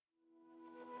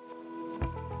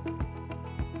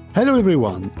Hello,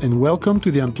 everyone, and welcome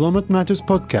to the Employment Matters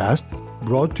podcast,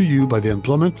 brought to you by the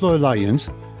Employment Law Alliance,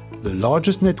 the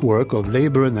largest network of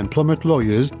labor and employment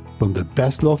lawyers from the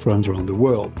best law firms around the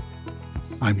world.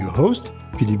 I'm your host,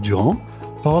 Philippe Durand,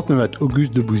 partner at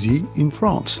Auguste de Bouzy in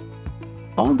France.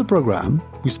 On the program,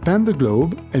 we span the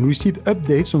globe and receive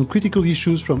updates on critical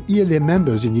issues from ELA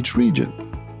members in each region.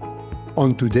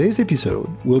 On today's episode,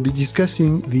 we'll be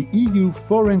discussing the EU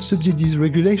Foreign Subsidies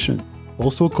Regulation,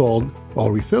 also called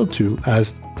or referred to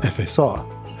as FSR.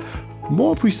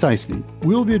 More precisely,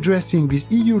 we'll be addressing these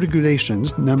EU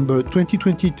regulations number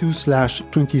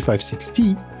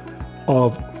 2022/2560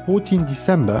 of 14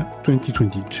 December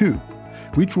 2022,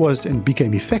 which was and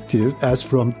became effective as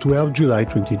from 12 July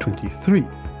 2023.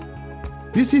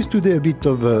 This is today a bit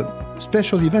of a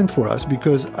special event for us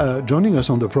because joining us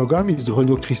on the program is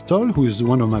Renaud Cristol, who is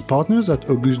one of my partners at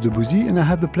Auguste de Bouzy, and I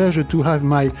have the pleasure to have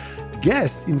my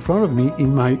guest in front of me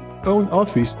in my own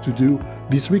office to do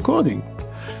this recording.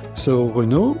 So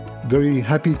Renaud, very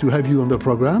happy to have you on the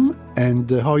program, and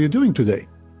how are you doing today?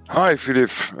 Hi,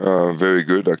 Philippe. Very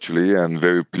good, actually, and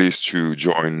very pleased to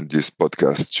join this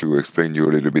podcast to explain you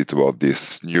a little bit about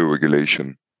this new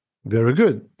regulation. Very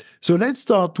good. So let's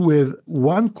start with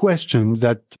one question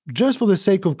that, just for the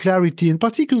sake of clarity, and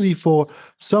particularly for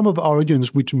some of our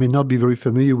audience which may not be very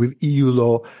familiar with EU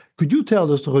law, could you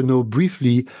tell us, Renaud,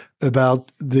 briefly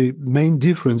about the main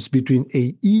difference between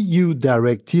a EU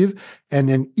directive and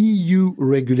an EU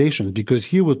regulation? Because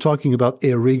here we're talking about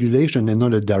a regulation and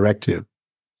not a directive.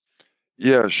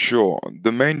 Yeah, sure.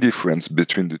 The main difference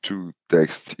between the two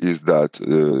texts is that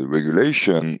the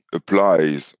regulation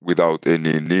applies without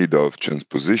any need of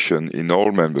transposition in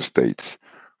all member states,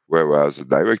 whereas the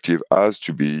directive has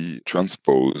to be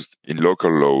transposed in local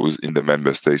laws in the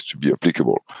member states to be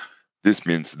applicable. This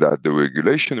means that the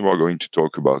regulation we're going to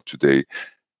talk about today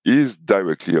is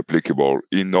directly applicable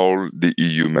in all the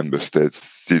EU member states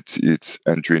since its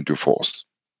entry into force.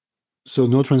 So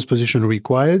no transposition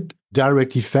required,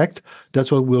 direct effect,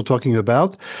 that's what we're talking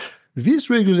about. This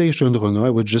regulation, Renaud,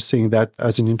 I was just saying that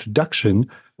as an introduction,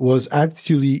 was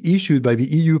actually issued by the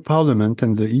EU Parliament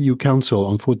and the EU Council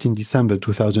on 14 December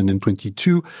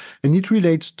 2022, and it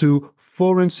relates to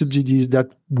foreign subsidies that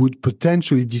would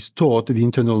potentially distort the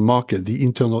internal market, the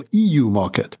internal EU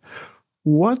market.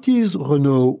 What is,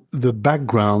 Renaud, the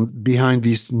background behind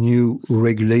this new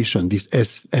regulation, this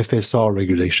FSR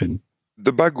regulation?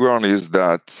 The background is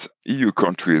that EU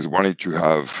countries wanted to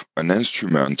have an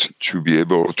instrument to be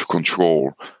able to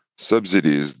control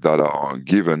subsidies that are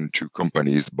given to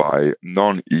companies by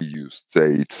non-EU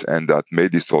states and that may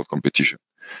distort competition.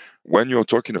 When you're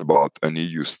talking about an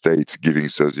EU state giving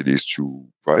subsidies to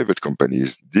private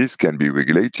companies, this can be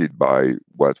regulated by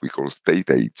what we call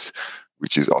state aids,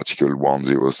 which is Article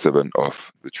 107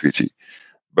 of the treaty.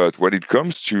 But when it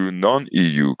comes to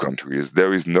non-EU countries,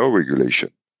 there is no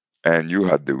regulation. And you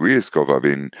had the risk of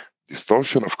having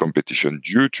distortion of competition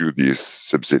due to these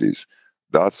subsidies.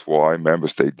 That's why member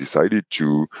states decided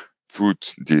to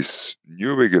put this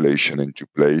new regulation into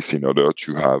place in order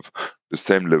to have the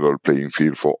same level playing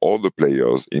field for all the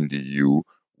players in the EU,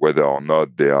 whether or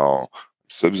not they are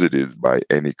subsidized by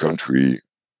any country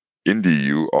in the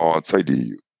EU or outside the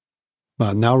EU.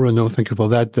 Now, Renaud, thank you for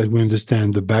that we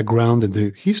understand the background and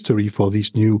the history for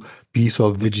this new piece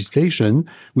of legislation,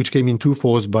 which came into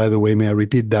force, by the way, may I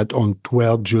repeat that, on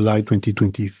 12 July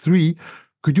 2023.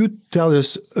 Could you tell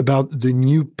us about the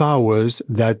new powers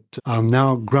that are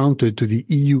now granted to the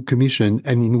EU Commission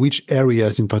and in which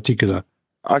areas in particular?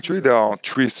 Actually, there are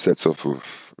three sets of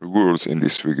rules in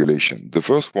this regulation. The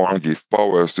first one gives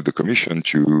powers to the Commission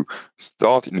to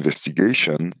start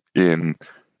investigation in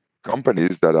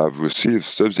companies that have received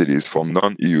subsidies from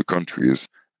non-EU countries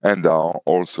and are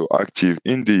also active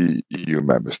in the EU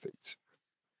member states.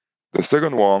 The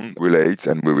second one relates,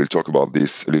 and we will talk about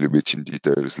this a little bit in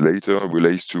details later,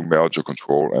 relates to merger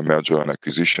control and merger and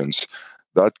acquisitions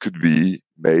that could be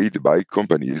made by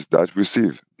companies that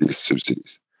receive these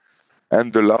subsidies.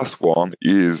 And the last one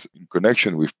is in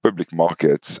connection with public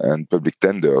markets and public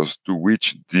tenders to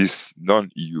which these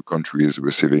non-EU countries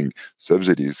receiving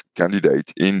subsidies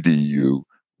candidate in the EU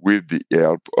with the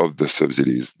help of the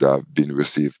subsidies that have been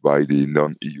received by the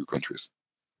non-EU countries.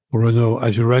 Renaud,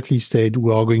 as you rightly said,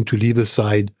 we are going to leave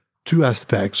aside two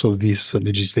aspects of this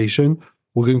legislation.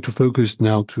 We're going to focus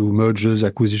now to mergers,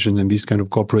 acquisition, and this kind of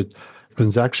corporate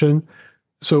transaction.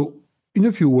 So in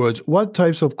a few words, what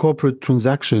types of corporate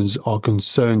transactions are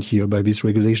concerned here by this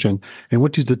regulation? And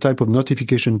what is the type of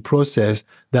notification process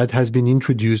that has been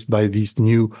introduced by this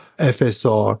new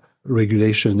FSR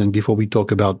regulation? And before we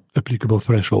talk about applicable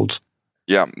thresholds.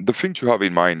 Yeah, the thing to have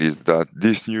in mind is that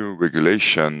this new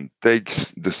regulation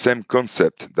takes the same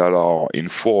concept that are in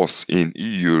force in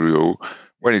EU law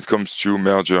when it comes to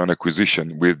merger and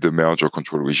acquisition with the merger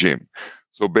control regime.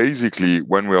 So basically,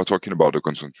 when we are talking about the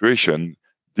concentration,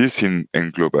 this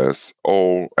encompasses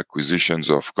all acquisitions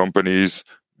of companies,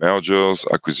 mergers,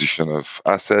 acquisition of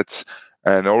assets,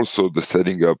 and also the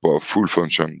setting up of full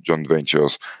function joint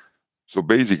ventures. So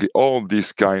basically, all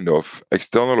this kind of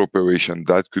external operation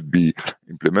that could be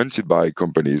implemented by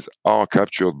companies are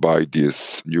captured by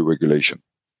this new regulation.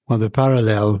 Well, the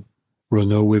parallel,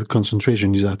 Renault, with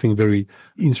concentration is, I think, very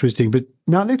interesting. But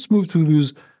now let's move to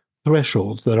those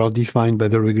thresholds that are defined by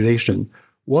the regulation.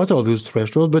 What are those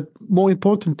thresholds? But more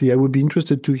importantly, I would be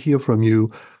interested to hear from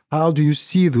you. How do you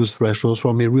see those thresholds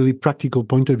from a really practical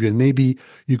point of view? And maybe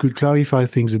you could clarify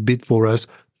things a bit for us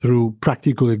through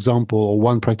practical example or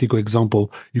one practical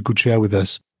example you could share with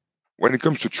us. When it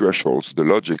comes to thresholds, the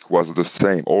logic was the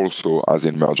same also as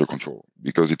in merger control,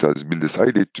 because it has been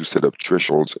decided to set up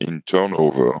thresholds in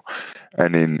turnover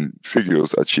and in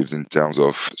figures achieved in terms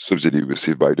of subsidy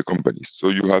received by the companies. So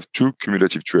you have two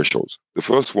cumulative thresholds. The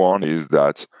first one is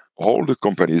that all the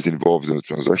companies involved in the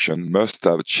transaction must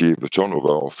have achieved a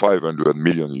turnover of 500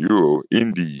 million euro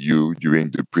in the EU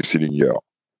during the preceding year.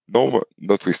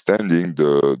 Notwithstanding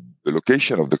the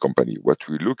location of the company, what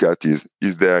we look at is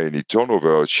there any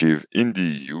turnover achieved in the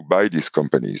EU by these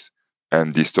companies?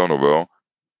 And this turnover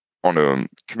on a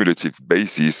cumulative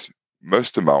basis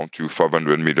must amount to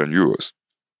 500 million euros.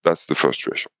 That's the first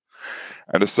threshold.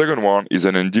 And the second one is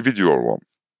an individual one.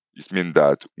 This means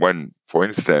that when, for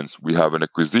instance, we have an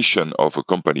acquisition of a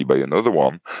company by another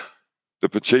one, the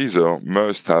purchaser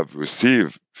must have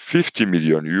received 50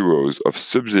 million euros of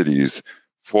subsidies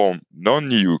from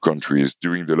non-EU countries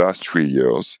during the last 3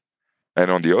 years.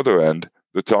 And on the other hand,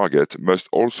 the target must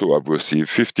also have received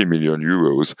 50 million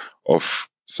euros of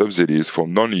subsidies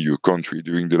from non-EU country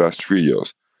during the last 3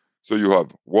 years. So you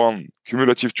have one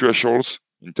cumulative thresholds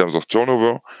in terms of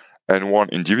turnover and one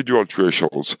individual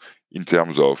thresholds in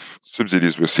terms of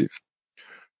subsidies received.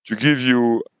 To give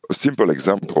you a simple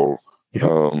example,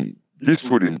 this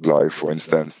would imply, for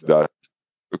instance, that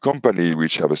a company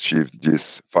which have achieved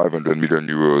this 500 million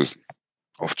euros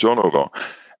of turnover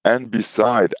and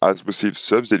beside has received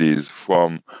subsidies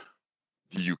from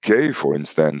the UK, for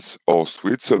instance, or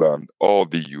Switzerland or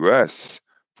the US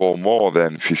for more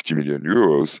than 50 million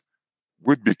euros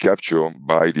would be captured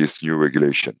by this new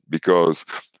regulation. Because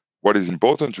what is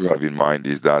important to have in mind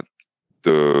is that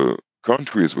the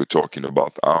countries we're talking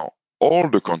about are all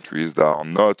the countries that are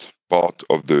not part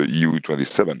of the EU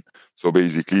 27. So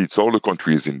basically, it's all the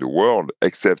countries in the world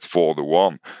except for the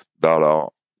one that are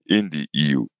in the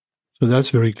EU. So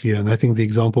that's very clear. And I think the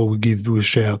example we give will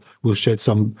shed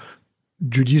some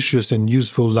judicious and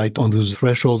useful light on those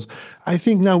thresholds. I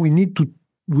think now we need to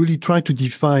really try to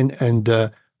define and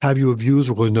have your views,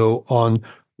 Renaud, on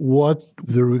what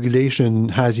the regulation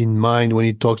has in mind when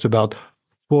it talks about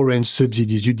foreign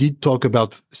subsidies. You did talk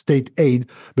about state aid,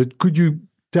 but could you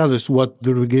tell us what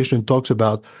the regulation talks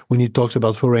about when it talks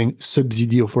about foreign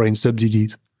subsidy or foreign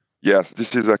subsidies? Yes,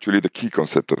 this is actually the key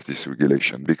concept of this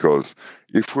regulation, because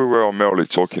if we were merely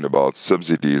talking about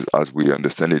subsidies as we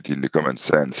understand it in the common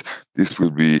sense, this will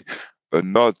be a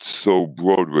not so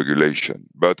broad regulation.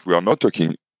 But we are not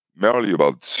talking merely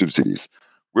about subsidies.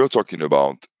 We're talking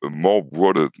about a more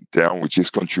broader term, which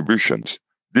is contributions.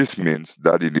 This means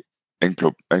that it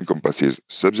encompasses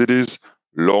subsidies,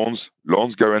 loans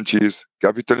guarantees,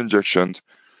 capital injections,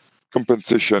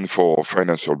 compensation for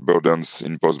financial burdens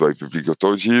imposed by public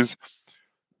authorities,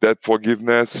 debt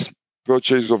forgiveness,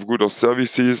 purchase of goods or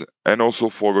services, and also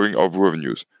foregoing of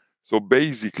revenues. So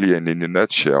basically, and in a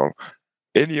nutshell,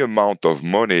 any amount of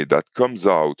money that comes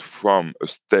out from a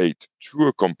state to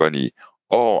a company,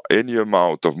 or any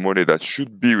amount of money that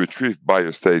should be retrieved by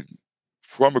a state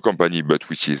from a company but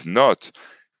which is not,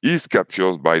 is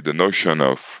captured by the notion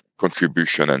of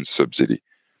contribution and subsidy.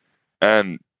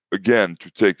 And again,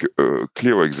 to take a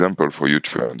clear example for you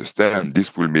to understand,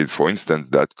 this will mean, for instance,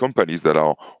 that companies that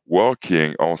are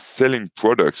working or selling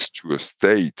products to a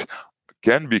state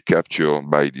can be captured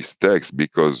by this tax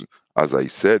because, as I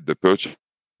said, the purchase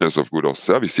of goods or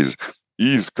services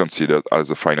is considered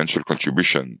as a financial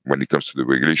contribution when it comes to the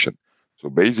regulation. So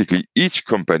basically, each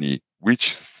company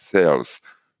which sells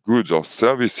goods or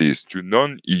services to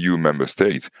non-EU member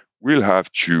states will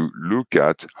have to look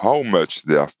at how much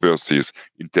they have perceived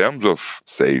in terms of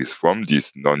sales from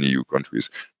these non-EU countries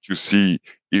to see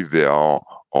if they are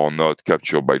or not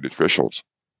captured by the thresholds.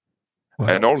 Wow.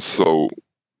 And also,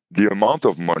 the amount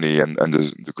of money and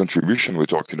the contribution we're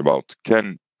talking about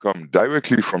can come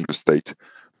directly from the state,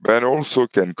 but also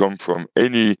can come from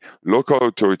any local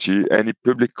authority, any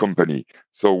public company.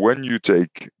 So when you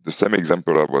take the same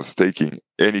example I was taking,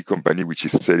 any company which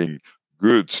is selling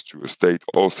goods to a state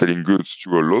or selling goods to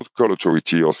a local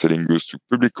authority or selling goods to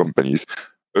public companies,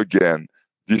 again,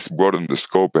 this broadens the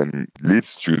scope and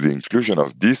leads to the inclusion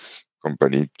of this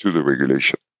company to the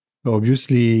regulation.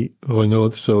 Obviously,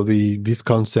 Renaud, so this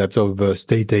concept of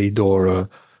state aid or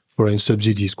foreign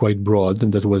subsidy is quite broad,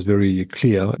 and that was very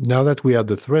clear. Now that we have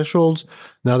the thresholds,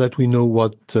 now that we know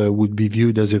what would be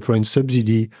viewed as a foreign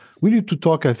subsidy, we need to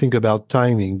talk, I think, about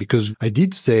timing, because I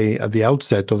did say at the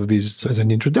outset of this, as an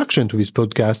introduction to this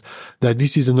podcast, that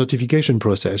this is a notification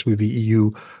process with the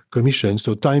EU Commission.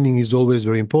 So timing is always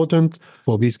very important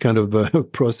for this kind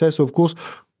of process, of course.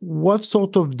 What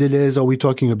sort of delays are we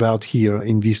talking about here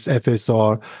in this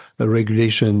FSR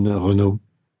regulation, Renaud?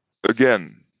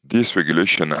 Again, this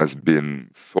regulation has been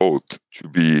thought to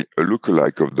be a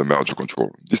lookalike of the merger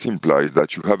control. This implies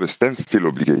that you have a standstill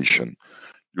obligation.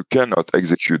 You cannot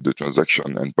execute the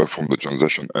transaction and perform the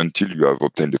transaction until you have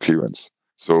obtained the clearance.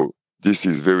 So this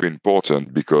is very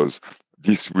important because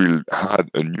this will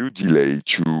add a new delay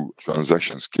to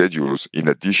transaction schedules in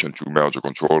addition to merger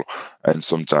control and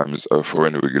sometimes a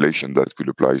foreign regulation that could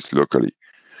apply locally.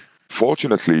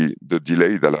 Fortunately, the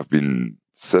delay that have been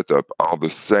set up are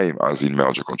the same as in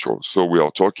merger control. So we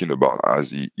are talking about as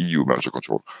the EU merger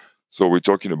control. So we're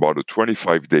talking about a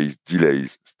 25 days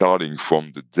delays starting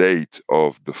from the date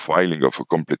of the filing of a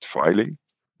complete filing.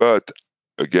 But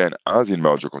again, as in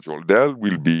merger control, there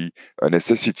will be a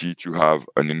necessity to have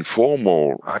an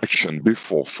informal action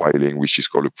before filing, which is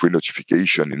called a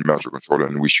pre-notification in merger control,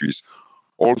 and which is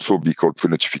also be called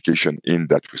pre-notification in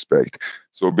that respect.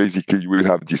 So basically, you will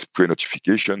have this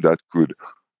pre-notification that could,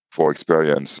 for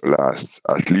experience, last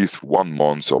at least 1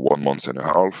 month or 1.5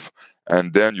 months,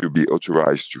 and then you'll be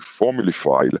authorized to formally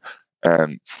file.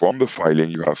 And from the filing,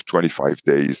 you have 25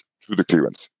 days to the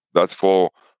clearance. That's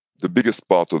for the biggest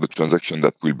part of the transaction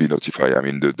that will be notified. I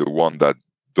mean, the one that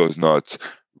does not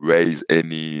raise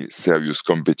any serious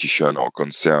competition or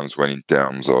concerns when in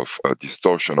terms of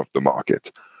distortion of the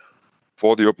market.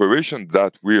 For the operation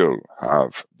that will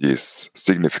have this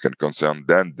significant concern,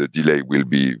 then the delay will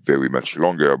be very much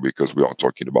longer because we are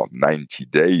talking about 90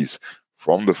 days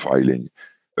from the filing,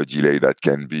 a delay that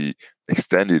can be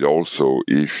extended also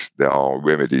if there are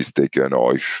remedies taken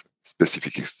or if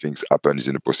specific things happen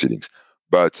in the proceedings.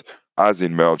 But as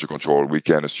in merger control, we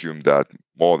can assume that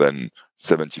more than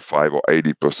 75 or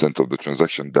 80% of the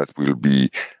transaction that will be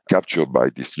captured by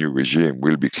this new regime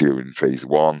will be clear in phase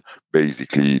one,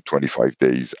 basically 25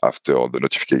 days after the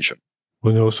notification.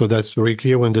 Well, no, so that's very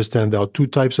clear. We understand there are two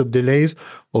types of delays,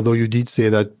 although you did say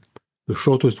that the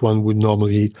shortest one would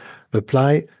normally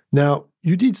apply. Now,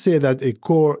 you did say that a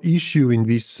core issue in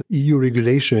this EU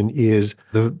regulation is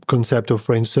the concept of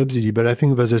foreign subsidy, but I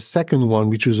think there's a second one,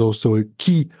 which is also a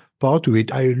key part to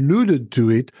it. I alluded to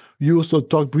it. You also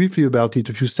talked briefly about it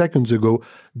a few seconds ago.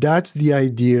 That's the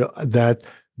idea that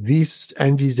this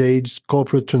envisaged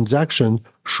corporate transaction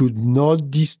should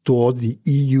not distort the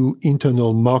EU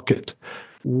internal market.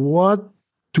 What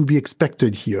to be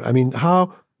expected here? I mean,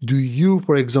 how do you,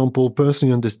 for example,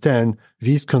 personally understand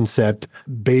this concept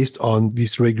based on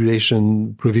these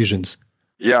regulation provisions?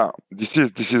 Yeah, this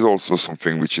is also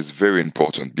something which is very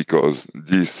important because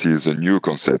this is a new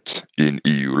concept in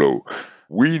EU law.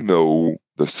 We know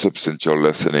the substantial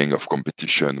lessening of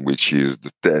competition, which is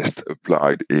the test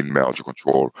applied in merger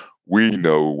control. We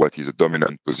know what is a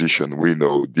dominant position. We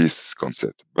know this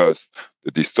concept. But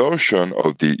the distortion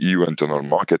of the EU internal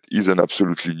market is an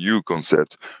absolutely new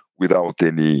concept without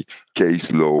any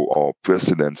case law or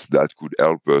precedents that could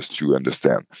help us to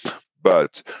understand.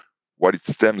 But what it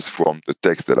stems from, the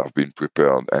text that have been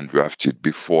prepared and drafted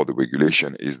before the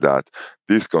regulation, is that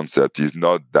this concept is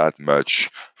not that much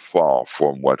far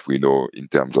from what we know in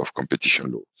terms of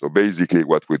competition law. So basically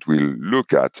what we will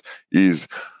look at is,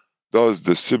 does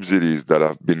the subsidies that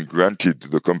have been granted to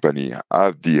the company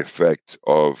have the effect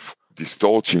of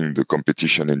distorting the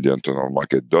competition in the internal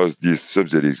market? Does these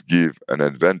subsidies give an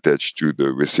advantage to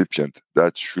the recipient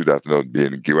that should have not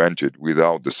been granted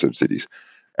without the subsidies?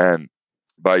 And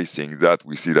by saying that,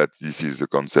 we see that this is a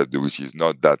concept which is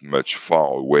not that much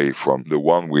far away from the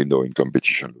one we know in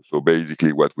competition. So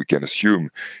basically what we can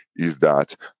assume is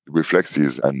that the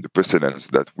reflexes and the precedents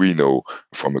that we know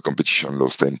from a competition law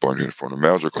standpoint and from a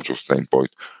merger control standpoint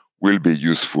will be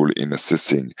useful in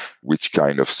assessing which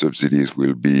kind of subsidies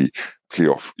will be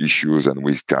clear of issues and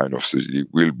which kind of subsidy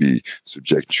will be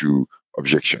subject to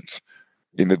objections.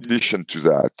 In addition to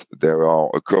that, there are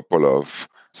a couple of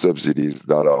subsidies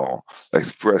that are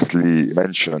expressly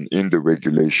mentioned in the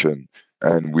regulation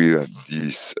and with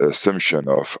this assumption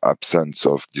of absence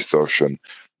of distortion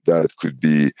that could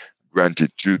be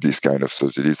granted to this kind of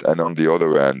subsidies. And on the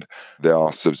other hand, there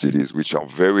are subsidies which are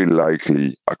very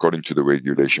likely, according to the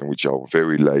regulation, which are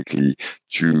very likely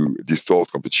to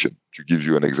distort competition. To give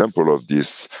you an example of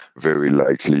this very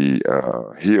likely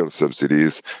here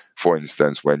subsidies, for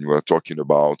instance, when you are talking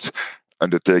about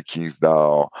undertakings that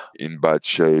are in bad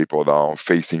shape or that are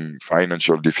facing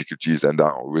financial difficulties and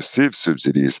that receive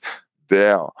subsidies,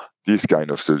 there, these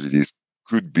kind of subsidies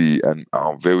could be and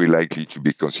are very likely to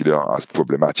be considered as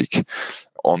problematic.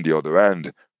 On the other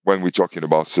hand, when we're talking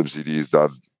about subsidies that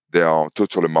their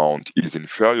total amount is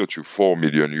inferior to 4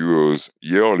 million euros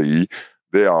yearly,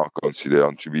 they are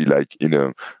considered to be like in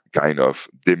a kind of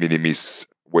de minimis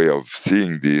way of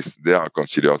seeing this. They are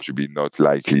considered to be not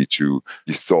likely to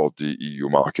distort the EU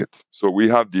market. So we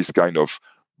have this kind of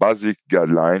basic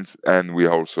guidelines, and we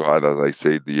also had, as I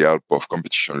said, the help of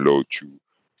competition law to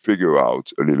figure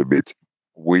out a little bit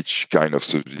which kind of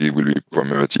subsidy will be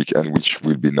problematic and which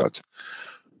will be not.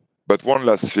 But one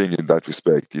last thing in that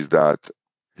respect is that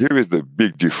here is the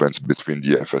big difference between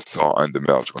the FSR and the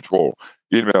merger control.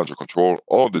 In merger control,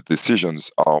 all the decisions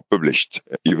are published,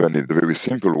 even if the very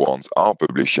simple ones are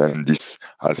published, and this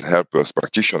has helped us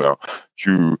practitioners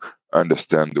to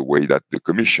understand the way that the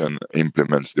Commission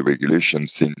implements the regulation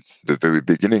since the very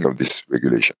beginning of this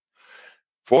regulation.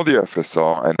 For the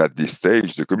FSR, and at this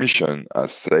stage, the Commission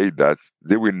has said that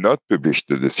they will not publish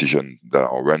the decisions that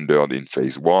are rendered in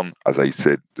phase one. As I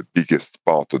said, the biggest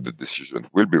part of the decision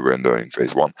will be rendered in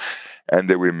phase one, and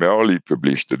they will merely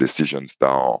publish the decisions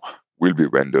that will be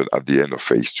rendered at the end of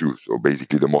phase two, so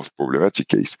basically the most problematic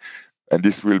case. And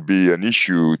this will be an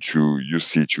issue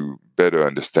to better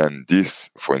understand this,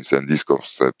 for instance, this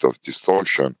concept of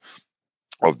distortion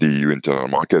of the EU internal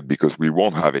market, because we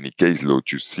won't have any case law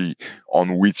to see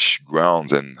on which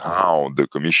grounds and how the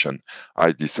Commission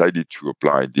has decided to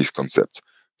apply this concept.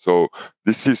 So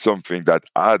this is something that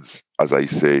adds, as I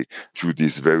say, to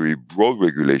this very broad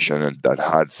regulation, and that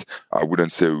adds, I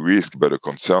wouldn't say a risk, but a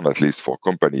concern, at least for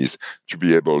companies, to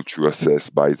be able to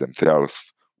assess by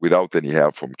themselves, without any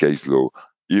help from case law,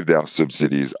 if their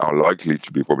subsidies are likely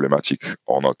to be problematic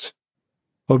or not.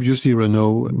 Obviously,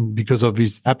 Renaud, because of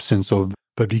this absence of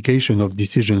publication of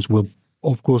decisions, will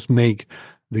of course make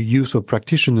the use of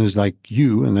practitioners like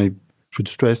you, and I should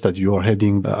stress that you are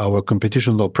heading our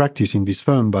competition law practice in this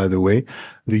firm, by the way.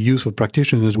 The use of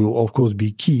practitioners will of course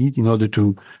be key in order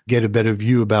to get a better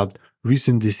view about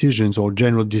recent decisions or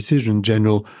general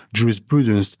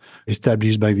jurisprudence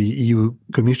established by the EU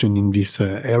Commission in this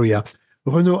area.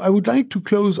 Renaud, I would like to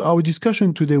close our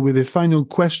discussion today with a final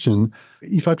question.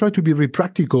 If I try to be very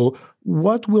practical,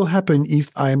 what will happen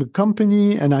if I am a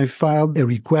company and I filed a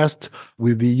request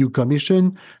with the EU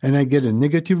Commission and I get a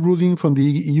negative ruling from the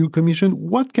EU Commission?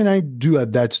 What can I do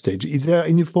at that stage? Is there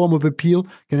any form of appeal?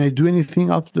 Can I do anything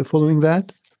after following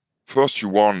that? First, you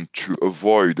want to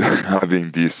avoid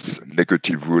having this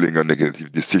negative ruling or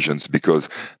negative decisions, because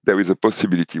there is a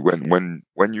possibility when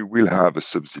you will have a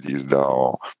subsidies that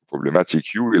are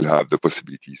problematic, you will have the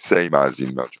possibility, same as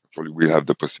in merger control, you will have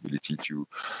the possibility to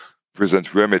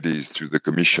present remedies to the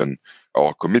Commission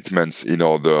or commitments in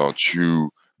order to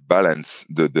balance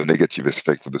the negative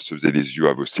effect of the subsidies you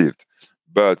have received.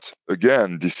 But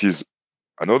again, this is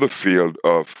another field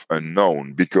of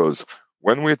unknown, because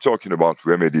when we're talking about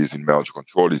remedies in merger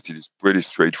control, it is pretty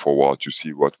straightforward to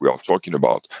see what we are talking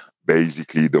about.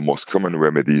 Basically, the most common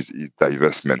remedies is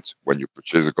divestment. When you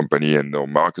purchase a company and no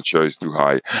market share is too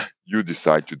high, you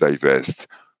decide to divest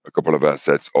a couple of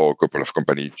assets or a couple of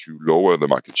companies to lower the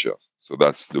market share. So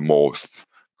that's the most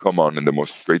common and the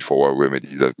most straightforward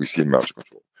remedy that we see in merger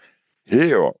control.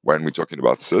 Here, when we're talking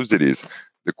about subsidies,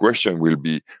 the question will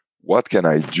be, what can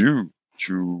I do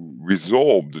to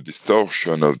resolve the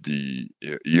distortion of the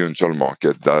EU internal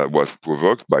market that was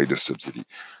provoked by the subsidy?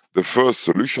 The first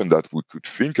solution that we could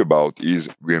think about is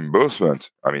reimbursement.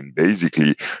 I mean,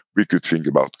 basically, we could think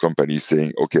about companies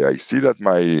saying, okay, I see that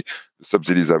my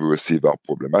subsidies I've received are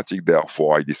problematic,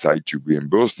 therefore I decide to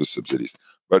reimburse the subsidies.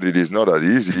 But it is not as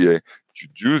easy to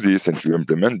do this and to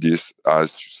implement this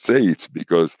as to say it,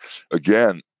 because,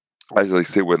 again, as I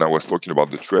say, when I was talking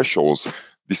about the thresholds,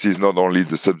 this is not only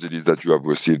the subsidies that you have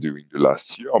received during the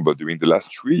last year, but during the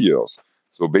last 3 years.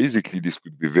 So basically, this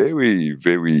could be very,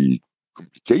 very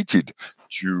complicated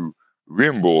to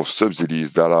reimburse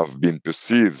subsidies that have been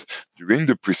perceived during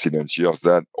the precedent years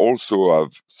that also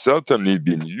have certainly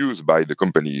been used by the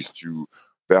companies to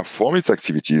perform its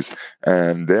activities.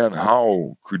 And then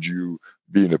how could you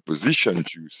be in a position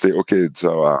to say, okay,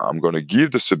 so I'm going to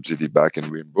give the subsidy back and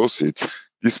reimburse it?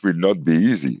 This will not be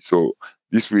easy. So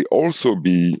this will also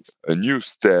be a new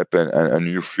step and a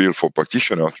new field for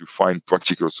practitioners to find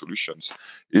practical solutions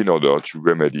in order to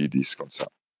remedy this concern.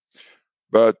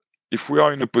 But if we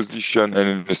are in a position and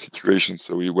in a situation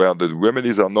where the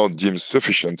remedies are not deemed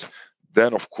sufficient,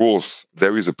 then of course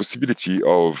there is a possibility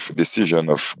of decision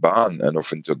of ban and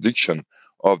of interdiction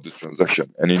of the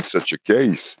transaction. And in such a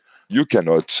case, you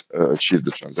cannot achieve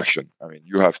the transaction. I mean,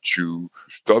 you have to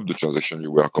stop the transaction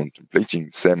you were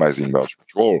contemplating, same as in merge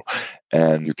control,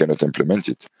 and you cannot implement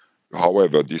it.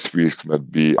 However, this risk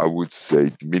must be, I would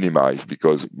say, minimized,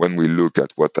 because when we look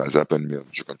at what has happened in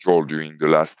merger control during the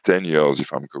last 10 years,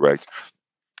 if I'm correct,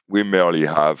 we merely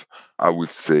have, I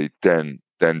would say, 10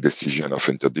 decisions of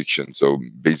interdiction. So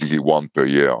basically one per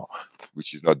year,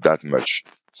 which is not that much.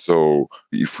 So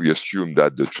if we assume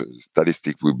that the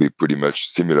statistic will be pretty much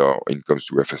similar when it comes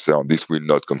to FSR, this will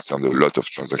not concern a lot of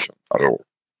transactions at all.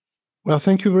 Well,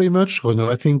 thank you very much, Renaud.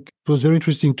 I think it was very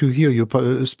interesting to hear you,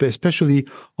 especially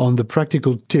on the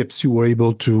practical tips you were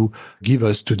able to give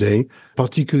us today,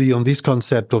 particularly on this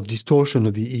concept of distortion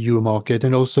of the EU market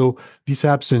and also this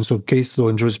absence of case law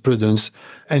and jurisprudence.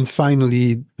 And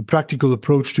finally, the practical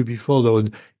approach to be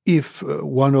followed if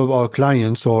one of our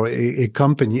clients or a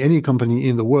company, any company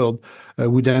in the world,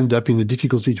 would end up in the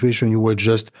difficult situation you were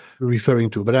just referring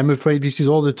to. But I'm afraid this is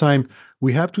all the time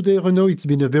we have today, Renaud. It's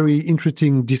been a very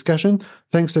interesting discussion.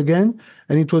 Thanks again.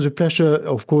 And it was a pleasure,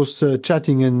 of course,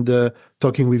 chatting and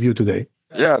talking with you today.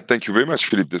 Yeah, thank you very much,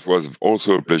 Philippe. It was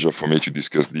also a pleasure for me to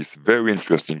discuss this very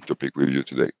interesting topic with you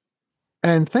today.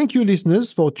 And thank you,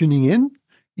 listeners, for tuning in.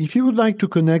 If you would like to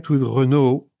connect with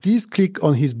Renaud, please click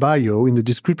on his bio in the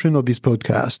description of this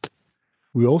podcast.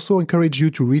 We also encourage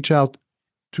you to reach out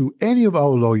to any of our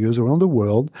lawyers around the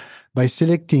world by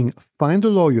selecting Find a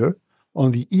Lawyer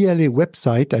on the ELA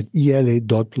website at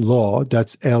ela.law,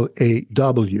 that's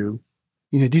LAW.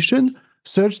 In addition,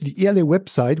 search the ELA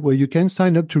website where you can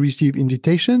sign up to receive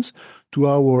invitations to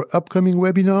our upcoming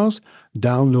webinars,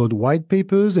 download white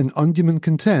papers and on-demand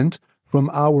content from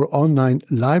our online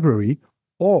library,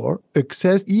 or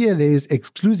access ELA's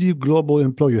exclusive Global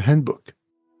Employer Handbook.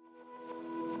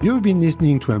 You've been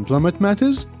listening to Employment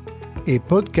Matters, a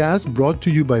podcast brought to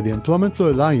you by the Employment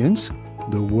Law Alliance,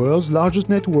 the world's largest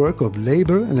network of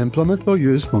labor and employment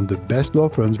lawyers from the best law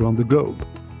firms around the globe.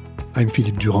 I'm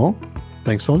Philippe Durand.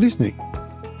 Thanks for listening.